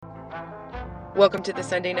Welcome to the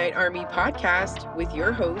Sunday Night Army podcast with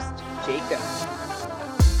your host, Jacob.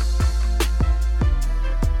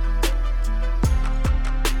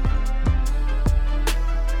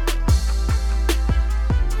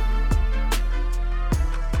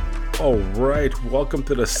 All right, welcome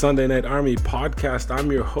to the Sunday Night Army podcast. I'm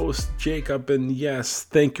your host, Jacob, and yes,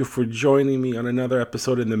 thank you for joining me on another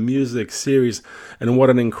episode in the music series. And what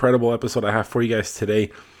an incredible episode I have for you guys today.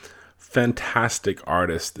 Fantastic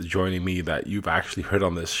artist joining me that you've actually heard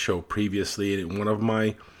on this show previously in one of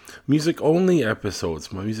my music-only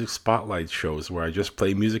episodes, my music spotlight shows, where I just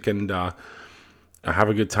play music and I have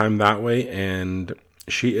a good time that way. And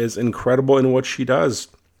she is incredible in what she does.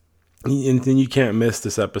 And you can't miss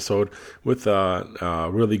this episode with a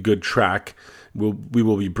really good track we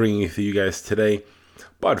will be bringing to you guys today.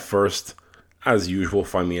 But first, as usual,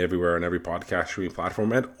 find me everywhere on every podcast streaming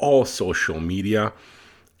platform and all social media.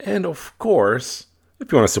 And of course,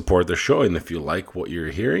 if you want to support the show and if you like what you're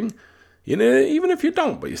hearing, even if you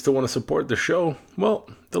don't, but you still want to support the show, well,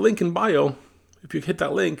 the link in bio, if you hit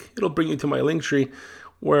that link, it'll bring you to my link tree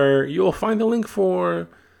where you'll find the link for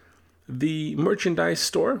the merchandise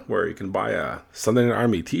store where you can buy a Sunday Night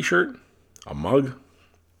Army t-shirt, a mug,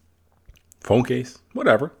 phone case,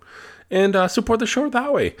 whatever, and support the show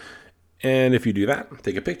that way. And if you do that,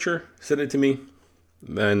 take a picture, send it to me,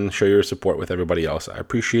 then show your support with everybody else. I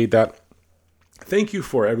appreciate that. Thank you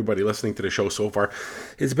for everybody listening to the show so far.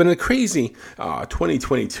 It's been a crazy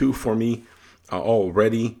 2022 for me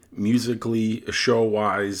already, musically,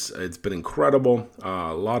 show-wise. It's been incredible.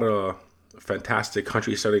 A lot of fantastic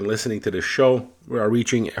country starting listening to this show. We are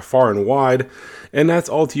reaching far and wide, and that's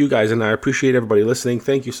all to you guys, and I appreciate everybody listening.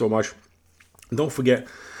 Thank you so much. Don't forget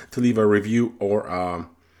to leave a review or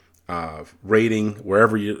rating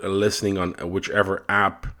wherever you're listening, on whichever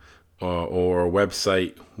app or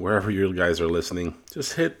website, wherever you guys are listening.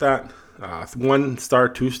 Just hit that 1 star,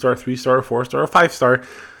 2 star, 3 star, 4 star, or 5 star,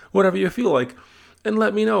 whatever you feel like, and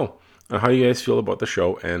let me know how you guys feel about the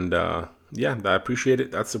show. And yeah, I appreciate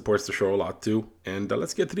it. That supports the show a lot too. And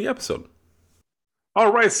let's get to the episode.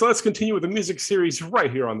 All right, so let's continue with the music series right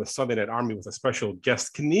here on the Sunday Night Army with a special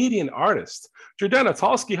guest Canadian artist, Jordana.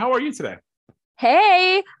 Talsky, how are you today?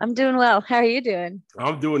 Hey, I'm doing well. How are you doing?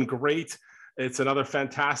 I'm doing great. It's another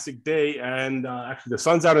fantastic day, and actually the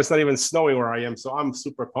sun's out. It's not even snowing where I am, so I'm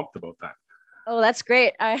super pumped about that. Oh, that's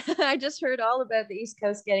great. I just heard all about the East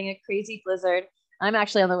Coast getting a crazy blizzard. I'm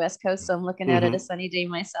actually on the West Coast, so I'm looking at it a sunny day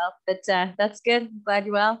myself. But that's good. I'm glad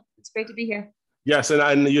you're well. It's great to be here. Yes,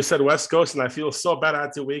 and you said West Coast, and I feel so bad I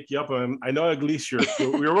had to wake you up. I know at least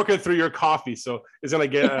you're working through your coffee, so it's gonna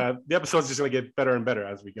get the episode's just gonna get better and better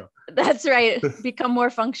as we go. That's right. Become more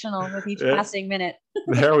functional with each passing minute.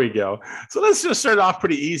 There we go. So let's just start off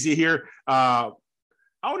pretty easy here. I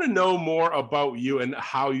want to know more about you and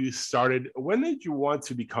how you started. When did you want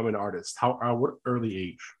to become an artist? What early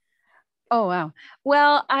age? Oh, wow.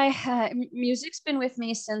 Well, music's been with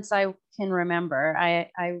me since I can remember.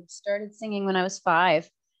 I started singing when I was 5,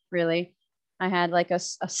 really. I had like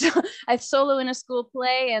I solo in a school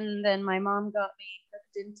play, and then my mom got me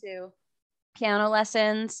hooked into piano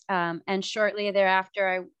lessons. And shortly thereafter,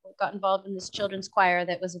 I got involved in this children's choir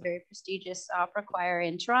that was a very prestigious opera choir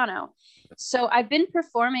in Toronto. So I've been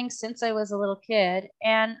performing since I was a little kid.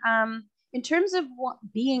 And in terms of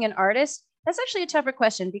being an artist, that's actually a tougher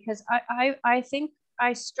question because I think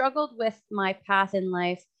I struggled with my path in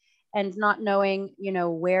life and not knowing,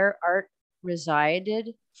 where art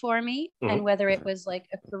resided for me and whether it was like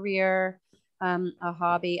a career, a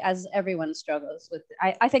hobby, as everyone struggles with.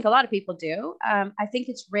 I think a lot of people do. I think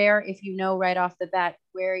it's rare if you know right off the bat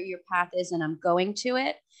where your path is and I'm going to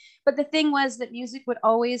it. But the thing was that music would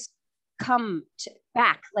always come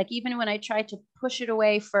back. Like even when I tried to push it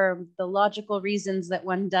away for the logical reasons that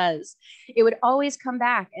one does, it would always come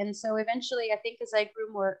back. And so eventually, I think as I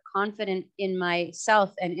grew more confident in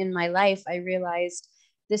myself and in my life, I realized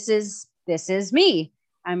this is me.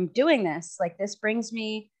 I'm doing this. Like this brings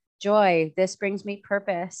me joy. This brings me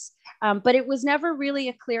purpose. But it was never really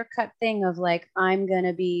a clear-cut thing of like, I'm going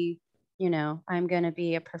to be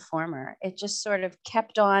a performer. It just sort of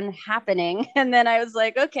kept on happening. And then I was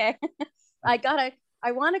like, okay,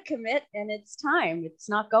 I want to commit and it's time. It's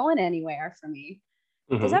not going anywhere for me.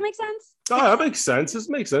 Does that make sense? Oh, that makes sense. This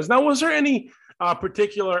makes sense. Now, was there any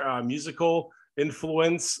particular musical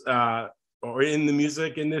influence or in the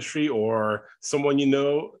music industry or someone you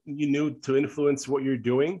knew to influence what you're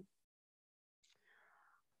doing?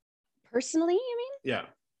 Personally, you mean?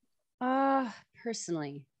 Yeah.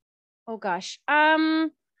 Personally. Oh gosh. I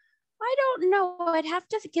don't know. I'd have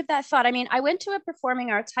to give that thought. I mean, I went to a performing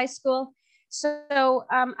arts high school. So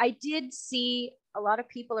I did see a lot of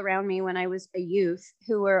people around me when I was a youth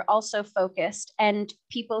who were also focused, and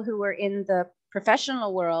people who were in the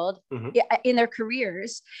professional world, in their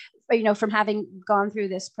careers, from having gone through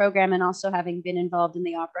this program and also having been involved in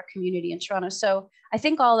the opera community in Toronto. So I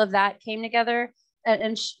think all of that came together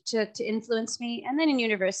to influence me. And then in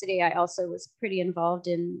university, I also was pretty involved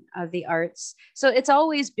in the arts. So it's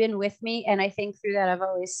always been with me. And I think through that, I've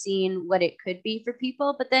always seen what it could be for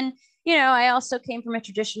people. But then, I also came from a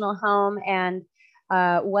traditional home and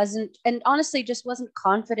honestly just wasn't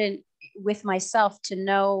confident with myself to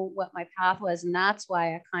know what my path was. And that's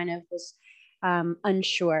why I kind of was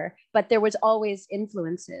unsure, but there was always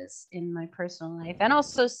influences in my personal life, and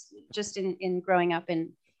also just in growing up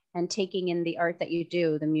and taking in the art that you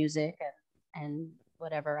do, the music and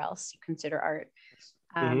whatever else you consider art.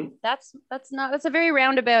 That's a very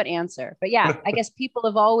roundabout answer, but yeah, I guess people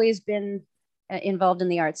have always been involved in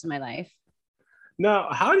the arts in my life. Now,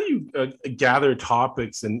 how do you gather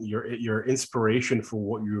topics and your inspiration for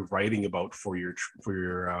what you're writing about for your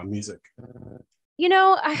music?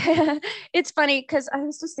 It's funny because I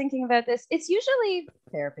was just thinking about this. It's usually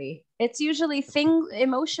therapy. It's usually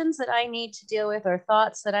emotions that I need to deal with, or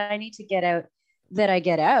thoughts that I need to get out, that I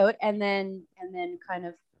get out, and then kind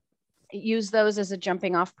of use those as a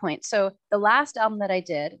jumping off point. So the last album that I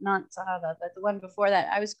did, not Sahava, but the one before that,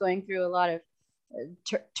 I was going through a lot of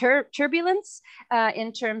turbulence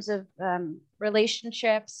in terms of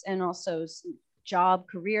relationships and also job,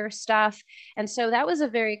 career stuff. And so that was a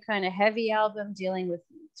very kind of heavy album dealing with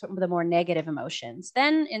some of the more negative emotions.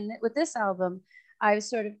 Then with this album, I was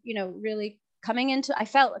sort of, really coming into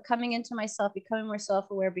myself, becoming more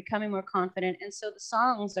self-aware, becoming more confident. And so the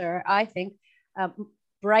songs are, I think,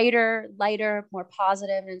 brighter, lighter, more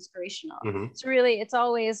positive and inspirational. So really, it's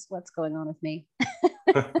always what's going on with me.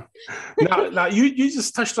 now you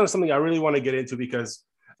just touched on something I really want to get into, because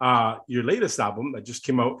your latest album that just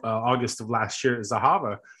came out August of last year is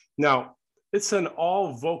Ahava. Now, it's an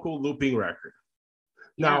all vocal looping record.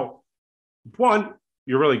 Now, one,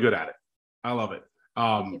 you're really good at it. I love it.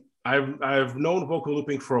 I've known vocal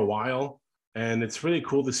looping for a while, and it's really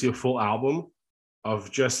cool to see a full album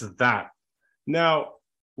of just that. Now,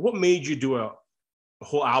 what made you do a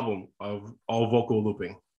whole album of all vocal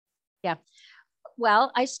looping? Yeah.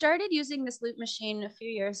 Well, I started using this loop machine a few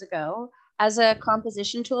years ago as a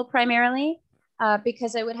composition tool primarily,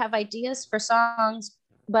 because I would have ideas for songs,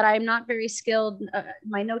 but I'm not very skilled.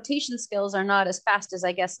 My notation skills are not as fast as,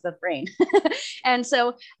 I guess, the brain. And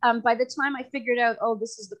so by the time I figured out,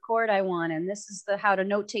 this is the chord I want, and this is how to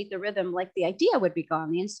notate the rhythm, like the idea would be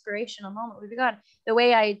gone, the inspirational moment would be gone. The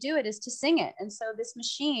way I do it is to sing it. And so this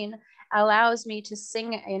machine allows me to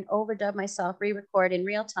sing and overdub myself, re-record in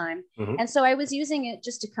real time. And so I was using it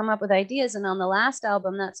just to come up with ideas. And on the last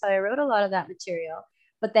album, that's how I wrote a lot of that material,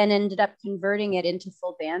 but then ended up converting it into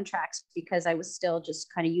full band tracks because I was still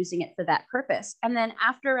just kind of using it for that purpose. And then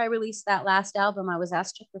after I released that last album, I was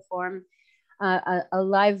asked to perform a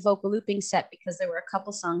live vocal looping set because there were a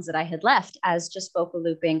couple songs that I had left as just vocal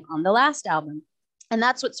looping on the last album. And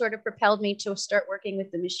that's what sort of propelled me to start working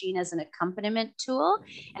with the machine as an accompaniment tool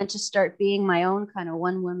and to start being my own kind of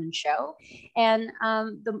one-woman show. And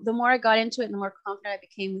the more I got into it and the more confident I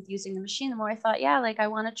became with using the machine, the more I thought, I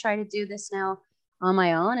want to try to do this now on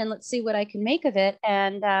my own, and let's see what I can make of it.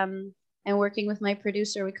 And working with my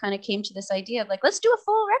producer, we kind of came to this idea of let's do a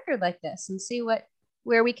full record like this and see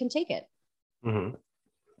where we can take it. And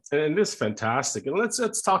it is fantastic. And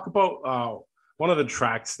let's talk about one of the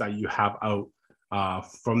tracks that you have out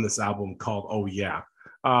from this album called "Oh Yeah."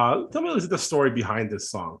 Tell me the story behind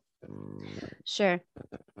this song. Sure.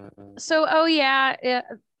 So "Oh Yeah,"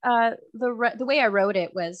 the way I wrote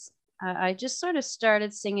it was I just sort of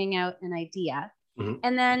started singing out an idea.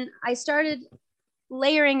 And then I started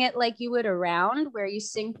layering it like you would a round, where you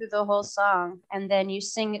sing through the whole song and then you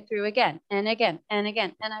sing it through again and again and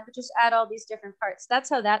again. And I would just add all these different parts. That's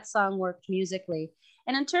how that song worked musically.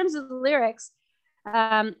 And in terms of the lyrics,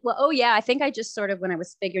 "Oh Yeah," I think I just sort of, when I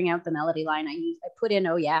was figuring out the melody line, I put in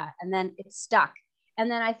 "Oh Yeah," and then it stuck.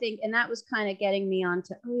 And then I think, and that was kind of getting me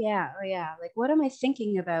onto, oh yeah, what am I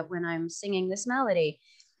thinking about when I'm singing this melody?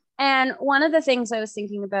 And one of the things I was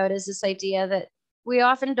thinking about is this idea that we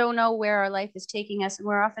often don't know where our life is taking us, and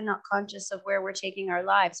we're often not conscious of where we're taking our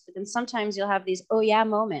lives. But then sometimes you'll have these "oh yeah"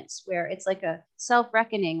 moments where it's like a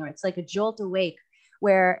self-reckoning, or it's like a jolt awake,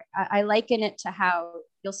 where I liken it to how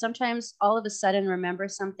you'll sometimes all of a sudden remember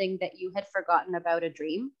something that you had forgotten about a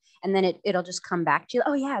dream, and then it'll just come back to you.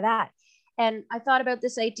 Oh yeah, that. And I thought about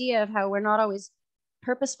this idea of how we're not always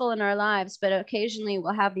purposeful in our lives, but occasionally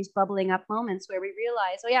we'll have these bubbling up moments where we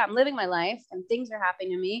realize, oh yeah, I'm living my life and things are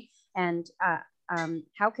happening to me. And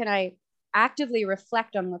how can I actively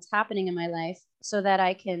reflect on what's happening in my life so that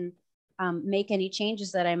I can make any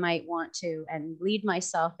changes that I might want to and lead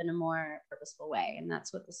myself in a more purposeful way. And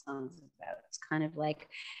that's what the song is about. It's kind of like,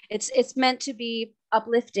 it's meant to be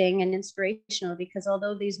uplifting and inspirational, because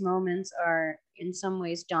although these moments are in some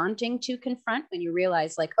ways daunting to confront, when you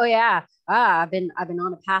realize like, oh yeah, I've been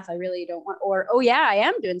on a path I really don't want, or, oh yeah, I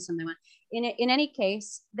am doing something. In any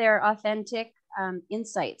case, they're authentic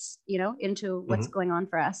insights, into what's going on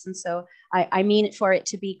for us. And so I mean for it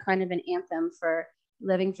to be kind of an anthem for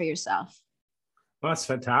living for yourself. Well, that's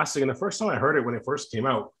fantastic. And the first time I heard it, when it first came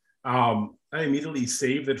out, I immediately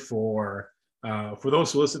saved it for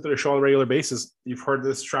those who listen to the show on a regular basis. You've heard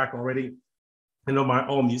this track already. I know my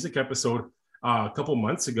All Music episode a couple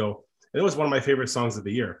months ago, and it was one of my favorite songs of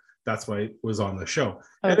the year. That's why it was on the show.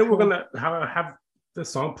 And then we're going to have the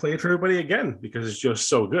song played for everybody again, because it's just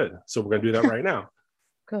so good. So we're going to do that right now.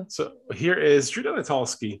 Cool. So here is Jordana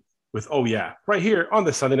Talsky with Oh Yeah, right here on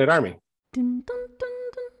the Sunday Night Army.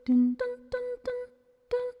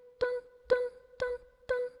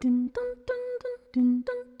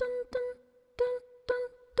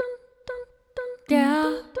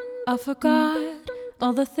 Yeah, I forgot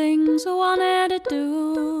all the things I wanted to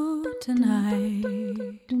do tonight.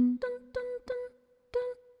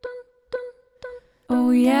 Oh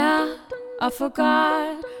yeah, I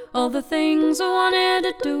forgot all the things I wanted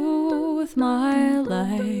to do with my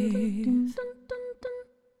life.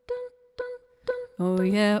 Oh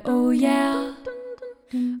yeah, oh yeah,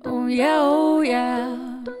 oh yeah, oh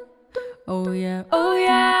yeah, oh yeah, oh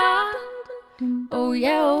yeah, oh yeah, oh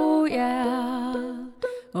yeah,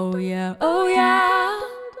 oh yeah, oh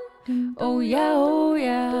yeah, oh yeah, oh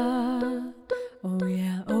yeah, oh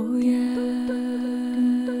yeah, oh yeah.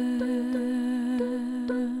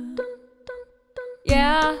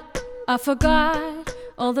 Yeah, I forgot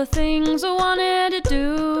all the things I wanted to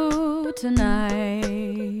do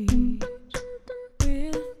tonight.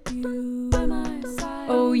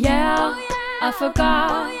 Oh yeah, I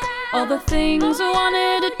forgot all the things I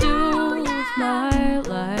wanted to do with my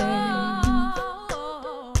life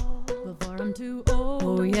before I'm too old.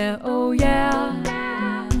 Oh yeah, oh yeah,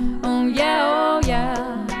 oh yeah, oh yeah,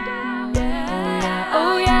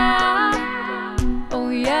 oh yeah, oh yeah, oh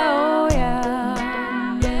yeah, oh yeah,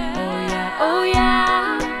 oh yeah,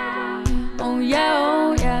 oh yeah,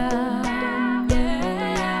 oh yeah.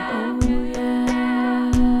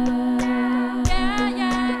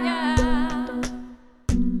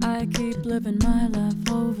 Living my life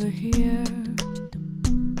over here.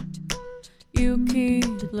 You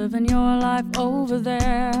keep living your life over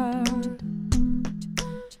there.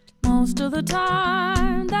 Most of the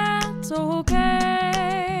time that's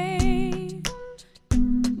okay,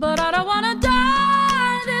 but I don't wanna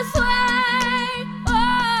die this way.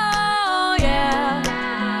 Oh yeah,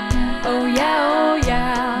 oh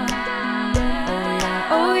yeah,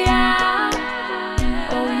 oh yeah, oh yeah,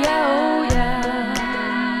 oh yeah, oh yeah.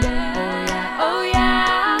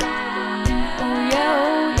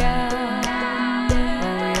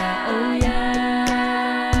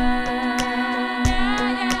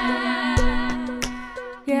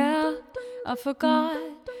 I forgot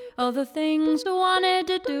all the things I wanted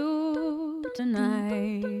to do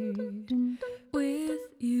tonight with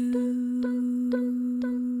you.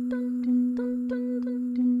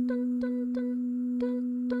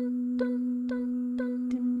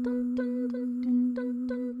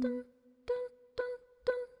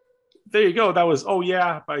 There you go. That was Oh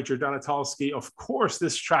Yeah by Jordana Talsky. Of course,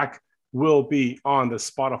 this track will be on the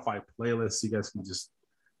Spotify playlist. You guys can just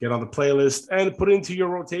get on the playlist and put it into your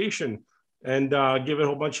rotation and give it a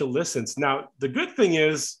whole bunch of listens. Now, the good thing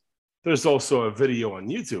is there's also a video on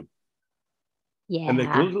YouTube. Yeah. And it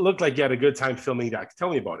looked like you had a good time filming that. Tell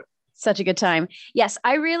me about it. Such a good time. Yes,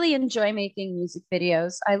 I really enjoy making music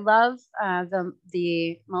videos. I love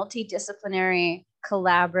the multidisciplinary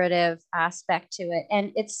collaborative aspect to it.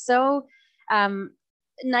 And it's so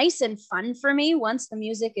nice and fun for me once the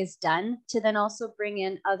music is done to then also bring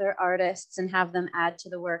in other artists and have them add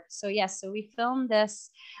to the work. So yes, so we filmed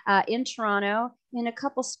this in Toronto in a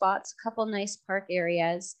couple spots, a couple nice park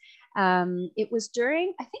areas. It was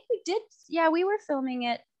during, I think we were filming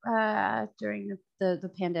it during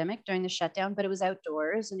the pandemic, during the shutdown, but it was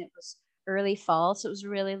outdoors and it was early fall. So it was a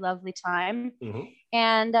really lovely time. Mm-hmm.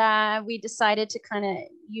 And we decided to kind of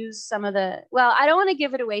use some of I don't want to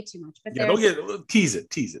give it away too much, but tease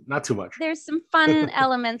it, not too much. There's some fun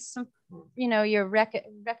elements, some, your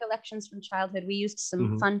recollections from childhood. We used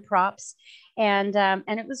some fun props, and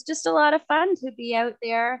it was just a lot of fun to be out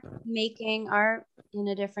there making art in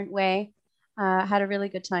a different way. Had a really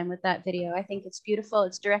good time with that video. I think it's beautiful.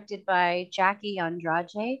 It's directed by Jackie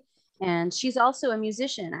Andrade, And she's also a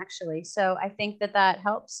musician, actually. So I think that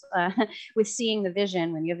helps with seeing the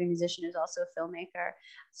vision when you have a musician who's also a filmmaker.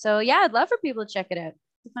 So yeah, I'd love for people to check it out.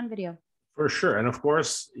 It's a fun video. For sure. And of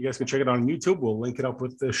course, you guys can check it on YouTube. We'll link it up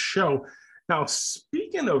with the show. Now,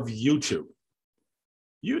 speaking of YouTube,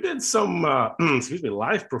 you did some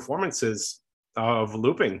live performances of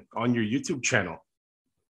looping on your YouTube channel,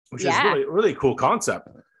 which is really, really cool concept.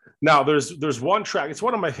 Now, there's one track. It's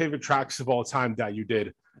one of my favorite tracks of all time that you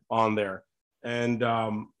did on there. And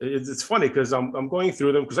it's funny because I'm going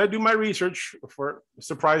through them because I do my research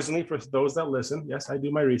surprisingly for those that listen. Yes, I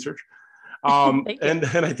do my research. And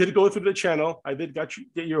I did go through the channel. I did get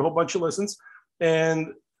you a whole bunch of listens,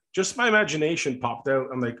 and just my imagination popped out.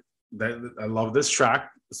 I'm like, I love this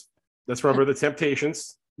track. Let's remember the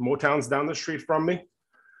Temptations. Motown's down the street from me.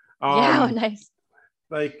 Nice.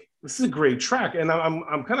 Like, this is a great track, and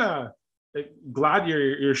I'm kind of glad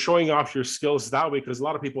you're showing off your skills that way, because a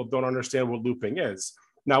lot of people don't understand what looping is.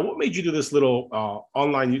 Now, what made you do this little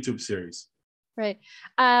online YouTube series? Right.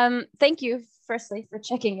 Thank you, firstly, for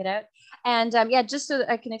checking it out. And just so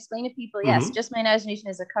that I can explain to people, yes, Just My Imagination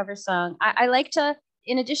is a cover song. I like to,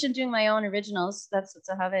 in addition to doing my own originals, that's what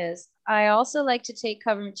Sahava is, I also like to take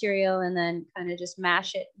cover material and then kind of just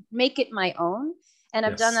mash it, make it my own. And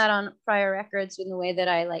I've done that on prior records in the way that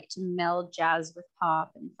I like to meld jazz with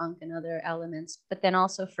pop and funk and other elements. But then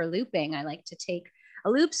also for looping, I like to take a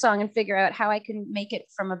loop song and figure out how I can make it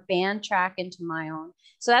from a band track into my own.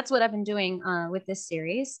 So that's what I've been doing with this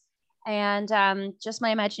series. And Just My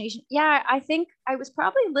Imagination. Yeah, I think I was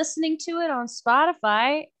probably listening to it on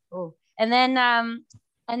Spotify. And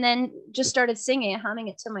then just started singing it, humming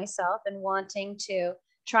it to myself and wanting to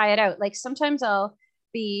try it out. Like sometimes I'm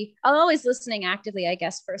always listening actively, I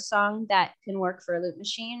guess, for a song that can work for a loop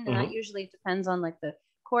machine. And that usually depends on like the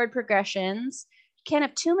chord progressions. You can't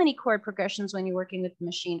have too many chord progressions when you're working with the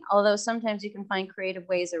machine. Although sometimes you can find creative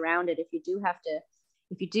ways around it if you do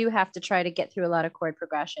have to try to get through a lot of chord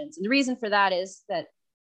progressions. And the reason for that is that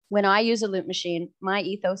when I use a loop machine, my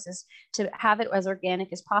ethos is to have it as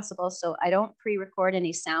organic as possible. So I don't pre-record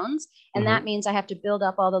any sounds. And that means I have to build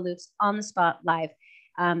up all the loops on the spot live.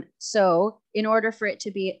 So in order for it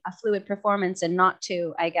to be a fluid performance and not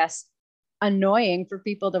too, I guess, annoying for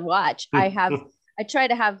people to watch, I try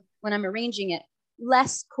to have, when I'm arranging it,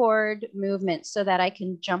 less chord movement so that I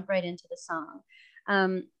can jump right into the song.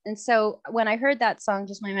 And so when I heard that song,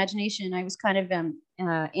 Just My Imagination, I was kind of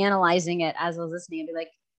analyzing it as I was listening and be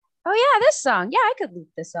like, oh yeah, this song. Yeah, I could loop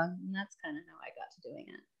this song. And that's kind of how I got to doing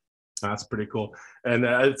it. That's pretty cool. And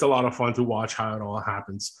it's a lot of fun to watch how it all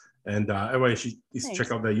happens. And everybody should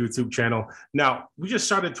check out the YouTube channel. Now, we just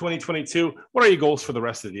started 2022. What are your goals for the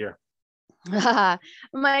rest of the year?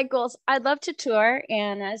 My goals, I'd love to tour.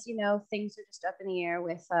 And as you know, things are just up in the air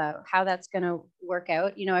with how that's going to work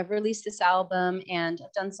out. You know, I've released this album and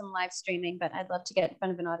I've done some live streaming, but I'd love to get in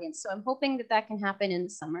front of an audience. So I'm hoping that can happen in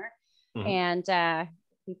the summer. And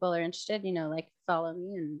people are interested, like follow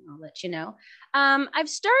me and I'll let you know. I've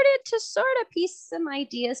started to sort of piece some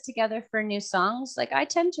ideas together for new songs. Like I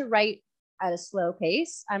tend to write at a slow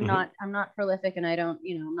pace. I'm not prolific and I don't,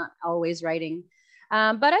 I'm not always writing.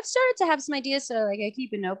 But I've started to have some ideas. So like I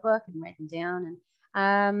keep a notebook and write them down.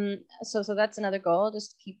 And so that's another goal,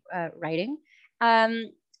 just keep writing.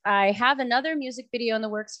 I have another music video in the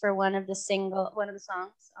works for one of the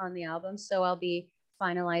songs on the album. So I'll be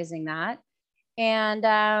finalizing that.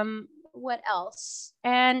 And what else?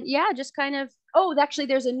 And yeah, just kind of, actually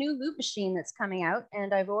there's a new loop machine that's coming out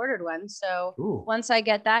and I've ordered one. So once I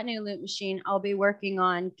get that new loop machine, I'll be working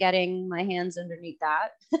on getting my hands underneath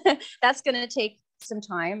that. That's going to take some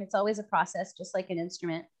time. It's always a process, just like an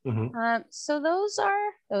instrument. So those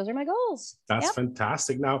are my goals. That's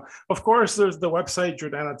fantastic. Now, of course, there's the website,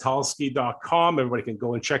 JordanaTalsky.com. Everybody can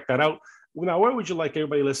go and check that out. Now, where would you like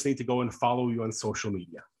everybody listening to go and follow you on social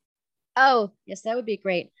media? Oh, yes, that would be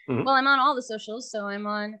great. Well, I'm on all the socials. So I'm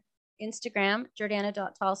on Instagram,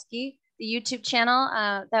 Jordana.Talsky, the YouTube channel.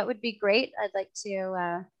 That would be great. I'd like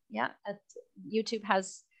to, YouTube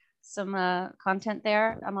has some content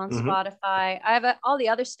there. I'm on Spotify. I have all the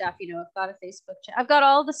other stuff, I've got a Facebook channel. I've got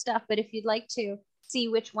all the stuff, but if you'd like to see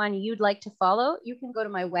which one you'd like to follow, you can go to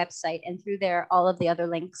my website and through there, all of the other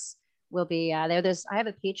links will be there. I have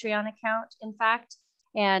a Patreon account, in fact,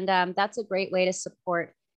 and that's a great way to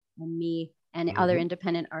support me and other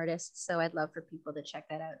independent artists. So I'd love for people to check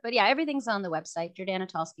that out. But yeah, everything's on the website,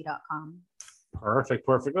 JordanaTalsky.com. Perfect.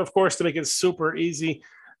 Of course, to make it super easy,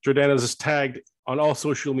 Jordana's is tagged on all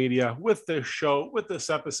social media with this show, with this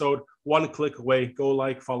episode. One click away. Go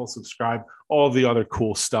like, follow, subscribe, all the other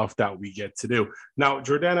cool stuff that we get to do. Now,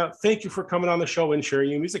 Jordana, thank you for coming on the show and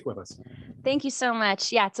sharing your music with us. Thank you so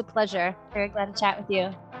much. Yeah, it's a pleasure. Very glad to chat with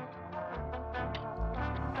you.